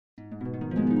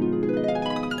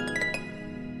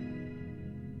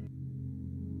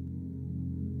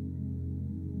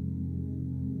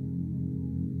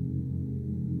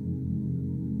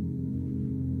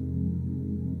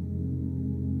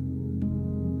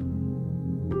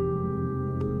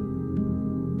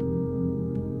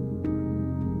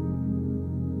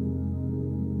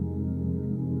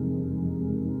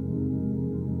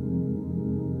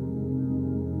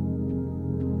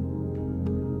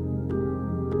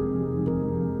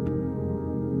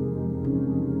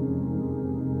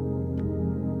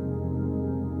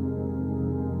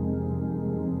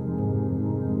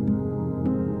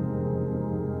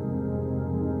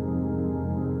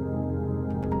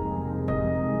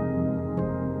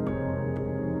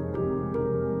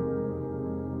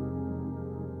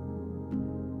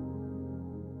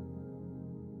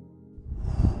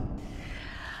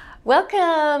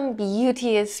Welcome,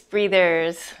 beauteous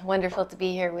breathers. Wonderful to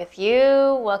be here with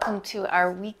you. Welcome to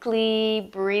our weekly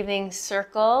breathing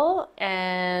circle,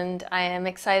 and I am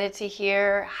excited to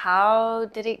hear how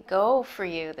did it go for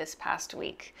you this past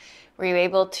week. Were you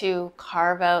able to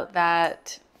carve out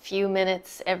that few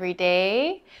minutes every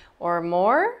day or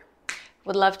more?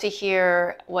 Would love to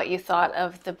hear what you thought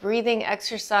of the breathing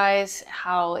exercise,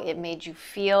 how it made you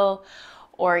feel,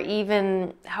 or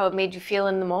even how it made you feel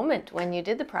in the moment when you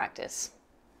did the practice.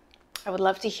 I would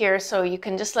love to hear, so you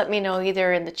can just let me know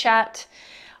either in the chat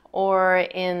or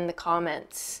in the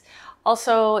comments.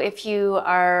 Also, if you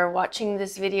are watching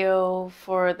this video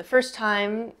for the first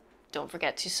time, don't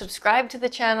forget to subscribe to the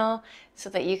channel so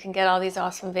that you can get all these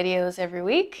awesome videos every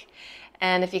week.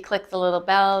 And if you click the little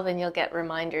bell, then you'll get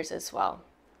reminders as well.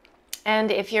 And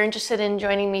if you're interested in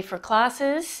joining me for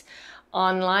classes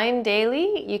online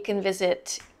daily, you can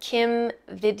visit kimvidya.com,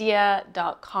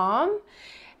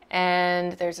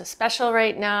 and there's a special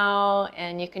right now,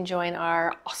 and you can join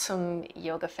our awesome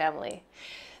yoga family.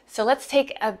 So let's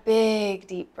take a big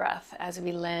deep breath as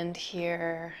we land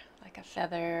here like a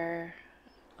feather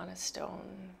on a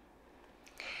stone.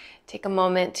 Take a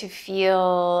moment to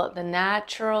feel the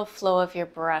natural flow of your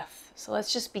breath. So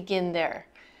let's just begin there.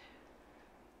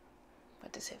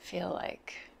 What does it feel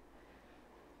like?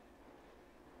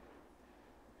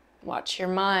 Watch your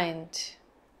mind.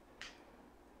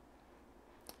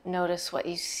 Notice what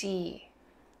you see.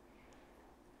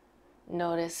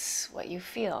 Notice what you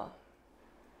feel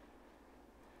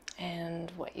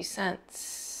and what you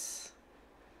sense.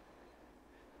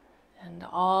 And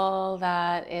all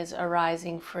that is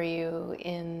arising for you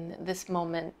in this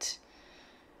moment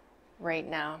right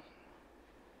now.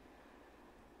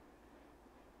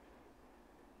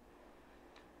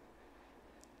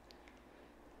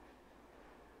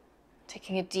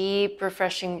 Taking a deep,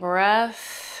 refreshing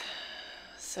breath.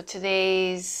 So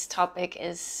today's topic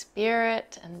is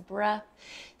spirit and breath.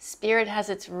 Spirit has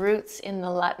its roots in the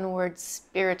Latin word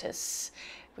spiritus,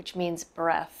 which means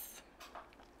breath.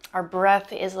 Our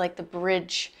breath is like the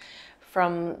bridge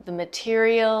from the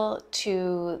material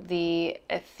to the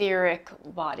etheric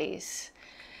bodies.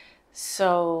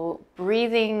 So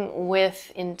breathing with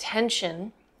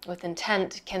intention, with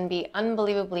intent, can be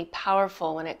unbelievably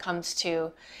powerful when it comes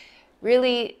to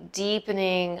really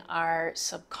deepening our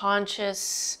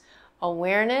subconscious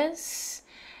awareness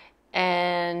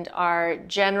and our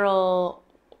general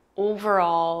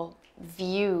overall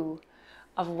view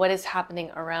of what is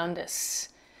happening around us,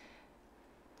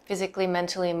 physically,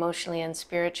 mentally, emotionally, and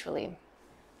spiritually.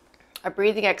 Our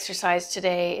breathing exercise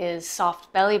today is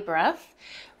soft belly breath,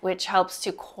 which helps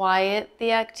to quiet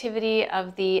the activity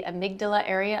of the amygdala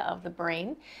area of the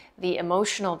brain, the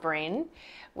emotional brain,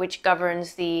 which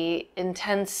governs the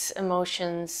intense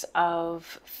emotions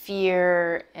of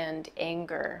fear and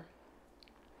anger.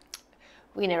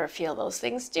 We never feel those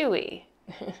things, do we?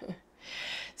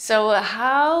 So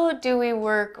how do we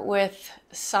work with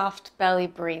soft belly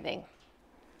breathing?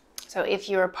 So if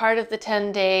you're a part of the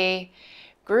 10-day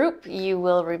group, you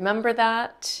will remember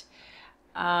that.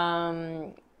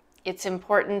 It's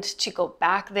important to go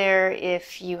back there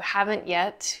if you haven't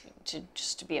yet,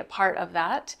 just to be a part of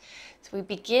that. So we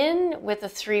begin with a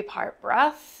 3-part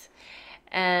breath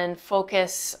and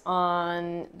focus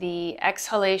on the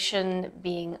exhalation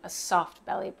being a soft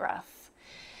belly breath.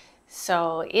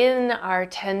 So in our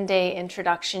 10-day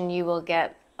introduction, you will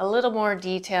get a little more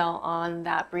detail on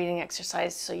that breathing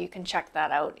exercise, so you can check that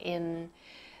out in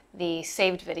the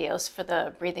saved videos for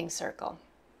the breathing circle.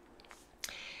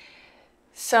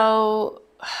 So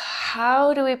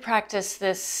how do we practice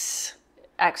this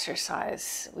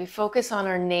exercise? We focus on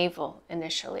our navel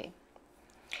initially,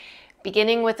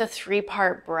 beginning with a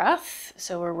 3-part breath.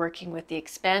 So we're working with the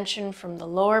expansion from the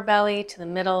lower belly to the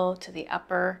middle to the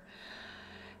upper.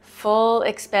 Full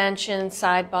expansion,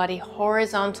 side body,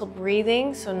 horizontal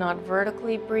breathing. So not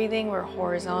vertically breathing, we're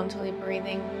horizontally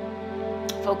breathing.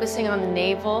 Focusing on the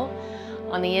navel,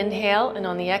 on the inhale, and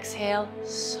on the exhale,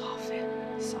 soften,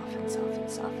 soften, soften,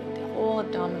 soften the whole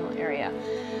abdominal area.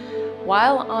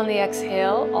 While on the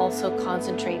exhale, also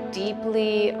concentrate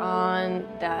deeply on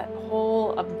that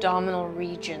whole abdominal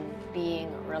region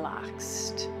being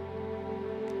relaxed.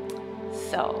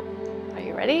 So, are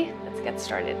you ready? Let's get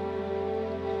started.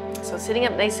 So sitting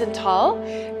up nice and tall,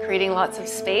 creating lots of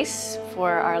space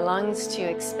for our lungs to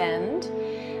expand.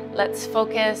 Let's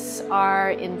focus our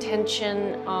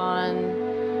intention on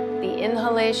the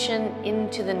inhalation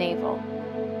into the navel.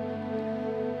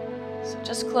 So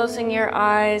just closing your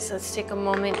eyes, let's take a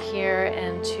moment here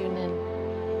and tune in.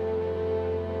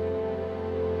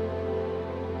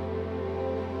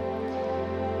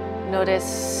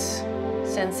 Notice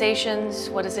Sensations,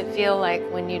 what does it feel like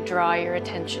when you draw your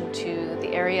attention to the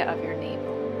area of your navel?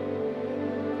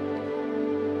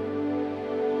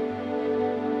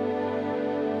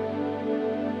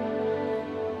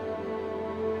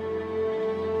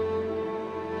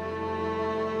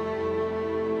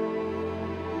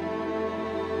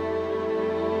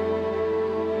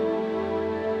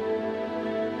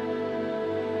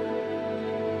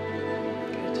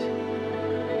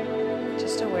 Good.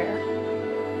 Just aware.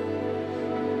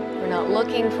 We're not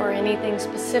looking for anything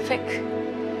specific.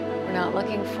 We're not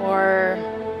looking for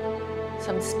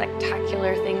some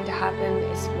spectacular thing to happen.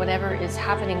 It's whatever is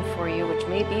happening for you, which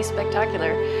may be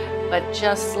spectacular, but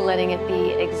just letting it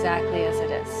be exactly as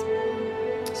it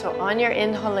is. So on your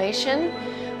inhalation,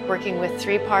 working with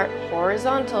 3-part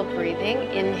horizontal breathing,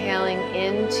 inhaling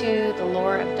into the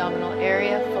lower abdominal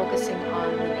area, focusing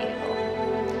on the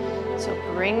navel. So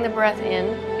bring the breath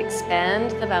in,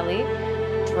 expand the belly,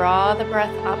 draw the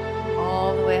breath up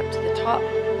all the way up to the top,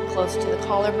 close to the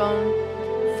collarbone,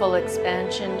 full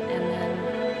expansion, and then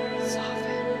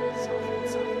soften, soften,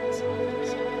 soften, soften,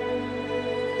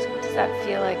 soften. So what does that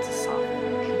feel like to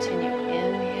soften? Continue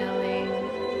inhaling.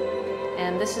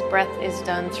 And this breath is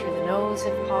done through the nose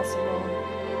if possible.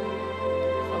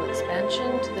 Full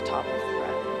expansion to the top of the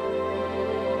breath.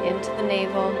 Into the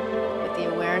navel with the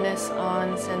awareness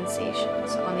on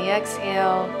sensations. On the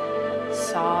exhale,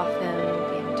 soften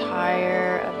the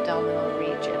entire abdominal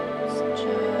region. So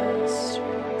just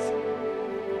relaxing.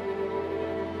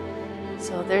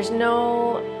 So there's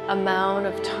no amount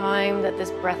of time that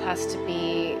this breath has to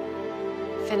be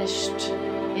finished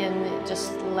in.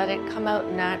 Just let it come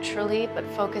out naturally, but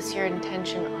focus your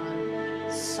intention on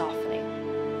softening.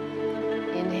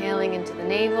 Inhaling into the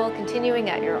navel, continuing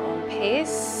at your own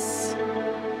pace.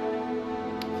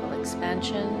 Full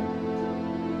expansion.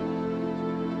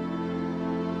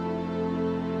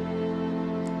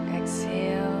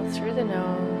 Exhale through the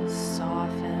nose,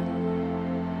 soften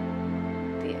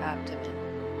the abdomen.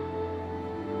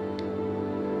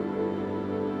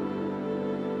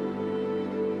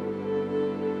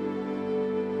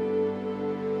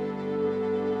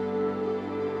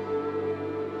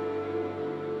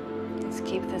 Let's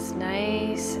keep this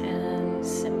nice and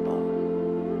simple.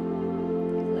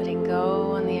 Letting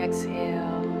go on the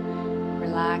exhale,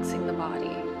 relaxing the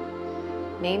body.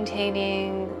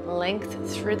 Maintaining length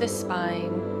through the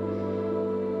spine,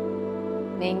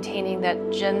 maintaining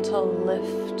that gentle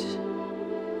lift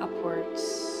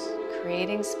upwards,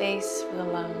 creating space for the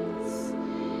lungs.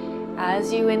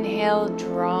 As you inhale,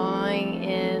 drawing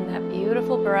in that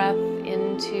beautiful breath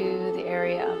into the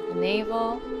area of the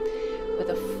navel with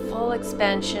a full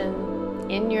expansion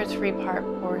in your 3-part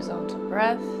horizontal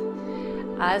breath.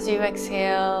 As you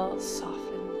exhale, soften.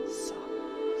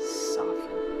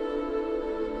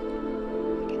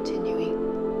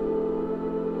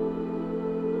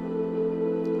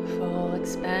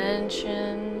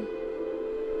 Expansion.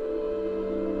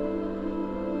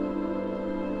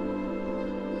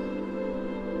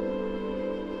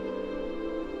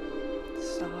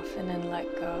 Soften and let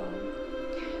go.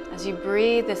 As you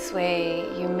breathe this way,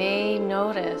 you may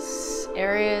notice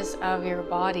areas of your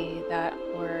body that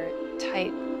were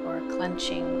tight or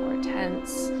clenching or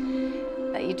tense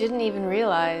that you didn't even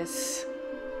realize.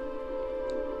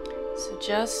 So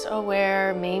just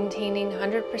aware, maintaining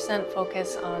 100%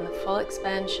 focus on the full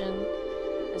expansion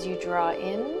as you draw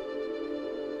in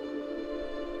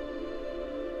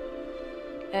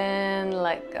and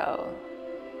let go.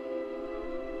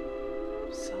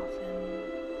 Soften,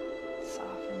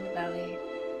 soften the belly.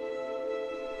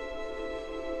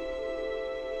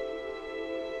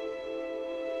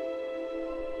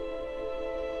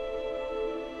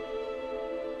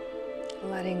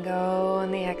 Letting go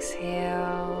on the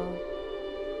exhale.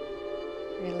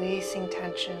 Releasing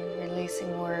tension,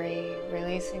 releasing worry,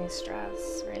 releasing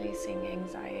stress, releasing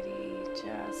anxiety,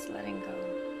 just letting go.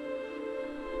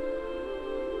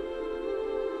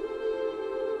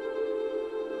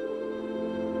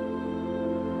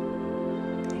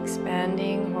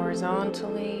 Expanding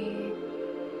horizontally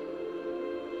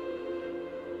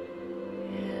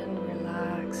and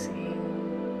relaxing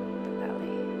the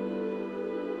belly.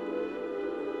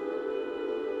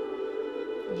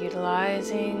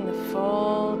 Utilizing the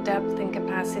full depth and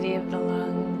capacity of the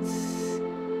lungs,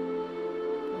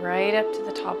 right up to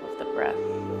the top of the breath,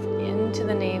 into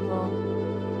the navel,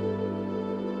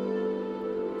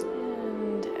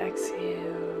 and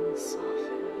exhale,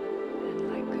 soften and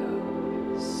let go,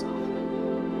 soften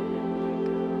and let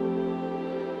go,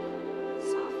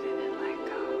 soften and let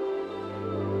go.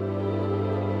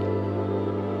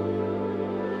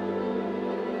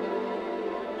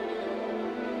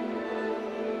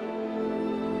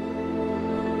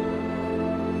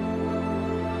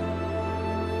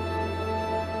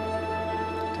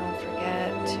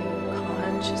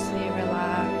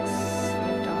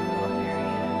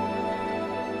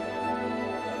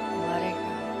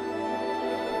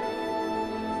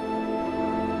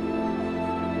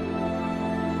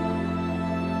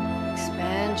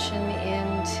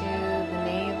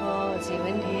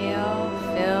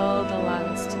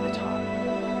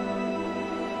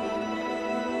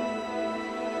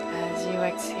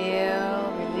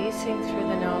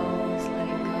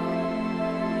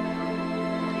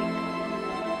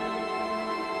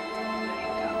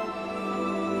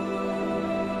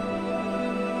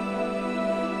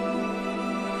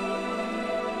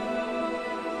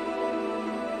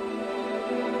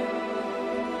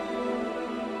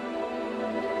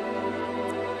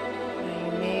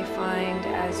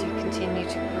 as you continue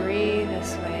to breathe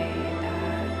this way,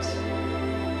 that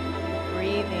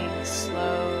breathing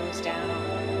slows down.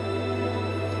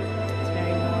 It's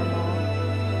very normal.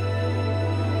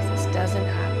 If this doesn't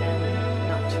happen,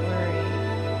 not to worry.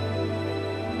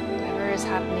 Whatever is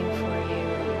happening for you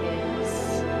is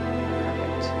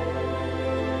perfect.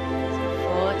 So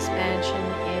full expansion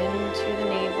into the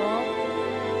navel.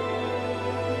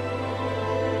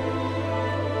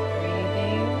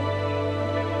 Breathing.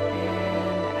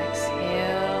 And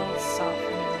exhale,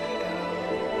 soften and let go.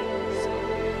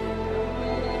 Soften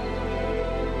and let go.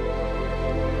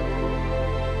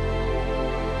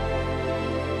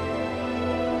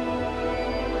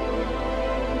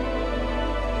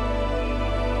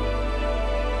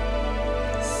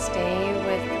 Stay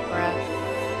with the breath.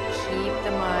 Keep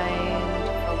the mind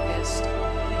focused on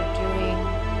what you're doing.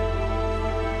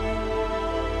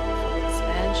 Full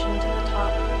expansion to the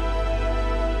top.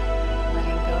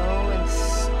 Letting go and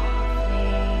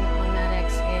softening on that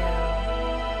exhale.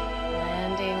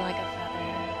 Landing like a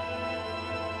feather.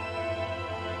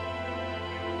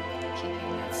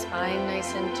 Keeping that spine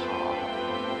nice and tall.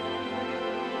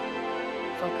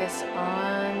 Focus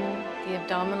on the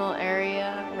abdominal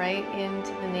area, right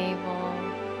into the navel.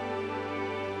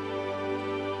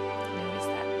 Notice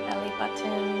that belly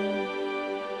button.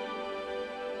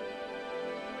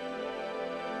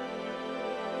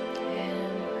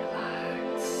 And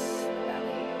relax the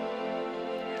belly.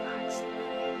 Relax the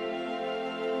belly.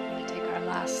 We're going to take our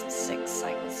last 6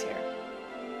 cycles here.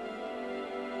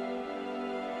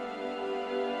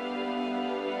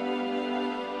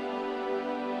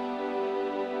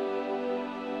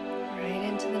 Right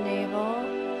into the navel.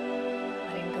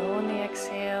 Letting go on the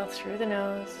exhale through the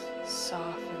nose.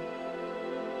 Soften.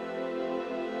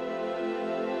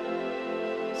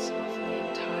 Soften the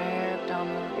entire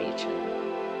abdominal region.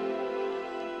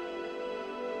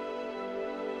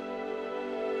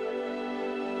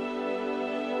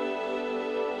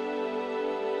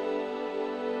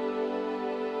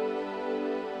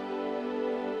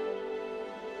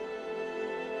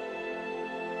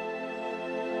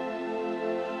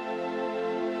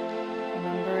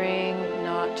 Remembering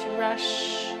not to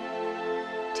rush.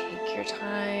 Take your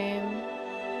time.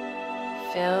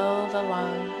 Fill the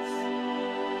lungs.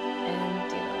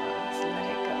 Empty the lungs. Let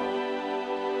it go.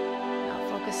 Not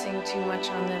focusing too much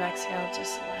on that exhale.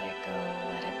 Just let it go.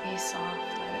 Let it be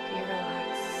soft. Let it be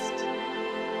relaxed.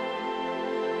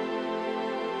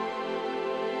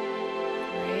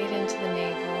 Right into the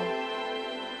navel.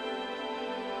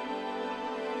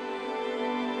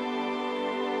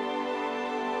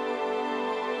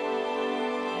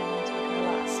 And we'll take our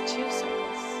last 2 cycles.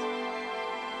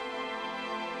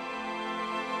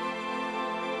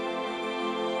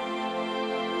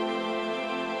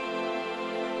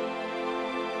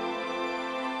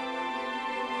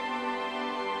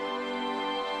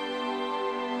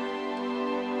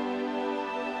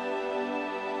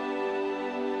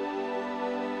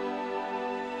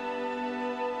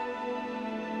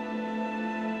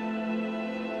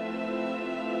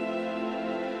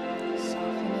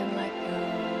 Soften and let go.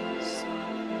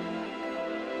 Soften and let go.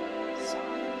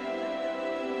 Soften and let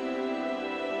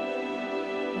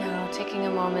go. Now taking a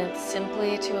moment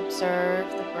simply to observe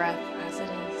the breath as it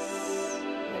is,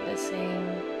 witnessing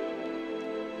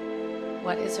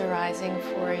what is arising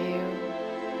for you.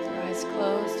 Your eyes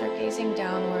closed or gazing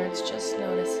downwards, just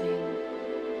noticing.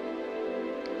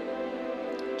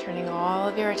 Turning all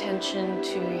of your attention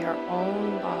to your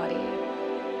own body,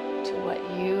 to what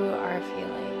you are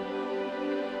feeling,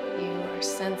 what you are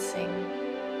sensing.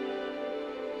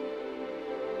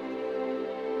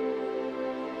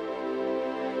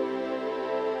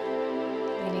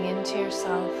 Leaning into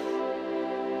yourself,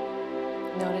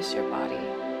 notice your body,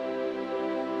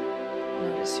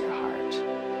 notice your heart,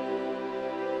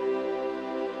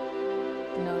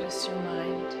 notice your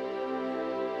mind.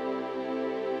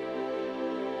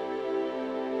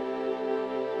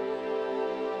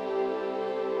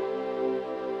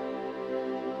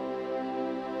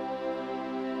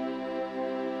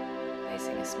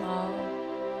 Placing a small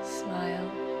smile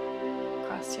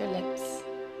across your lips.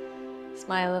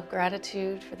 Smile of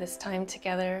gratitude for this time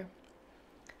together,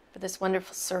 for this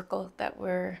wonderful circle that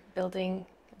we're building,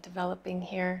 developing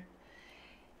here.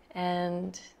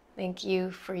 And thank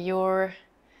you for your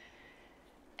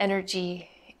energy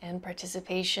and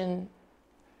participation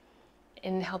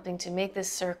in helping to make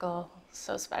this circle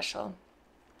so special.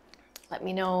 Let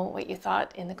me know what you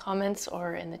thought in the comments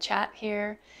or in the chat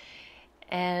here.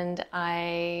 And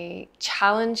I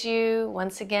challenge you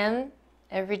once again,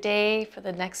 every day for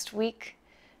the next week,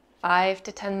 5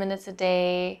 to 10 minutes a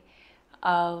day,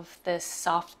 of this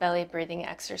soft belly breathing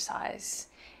exercise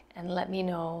and let me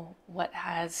know what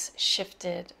has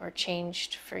shifted or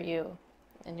changed for you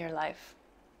in your life.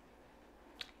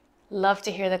 Love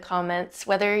to hear the comments,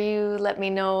 whether you let me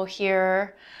know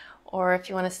here or if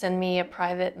you want to send me a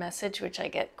private message, which I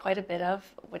get quite a bit of,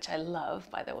 which I love,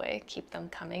 by the way. Keep them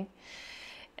coming.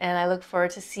 And I look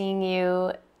forward to seeing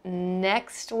you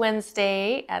next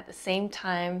Wednesday at the same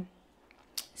time.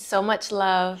 So much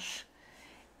love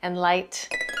and light,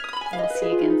 and we'll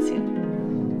see you again soon.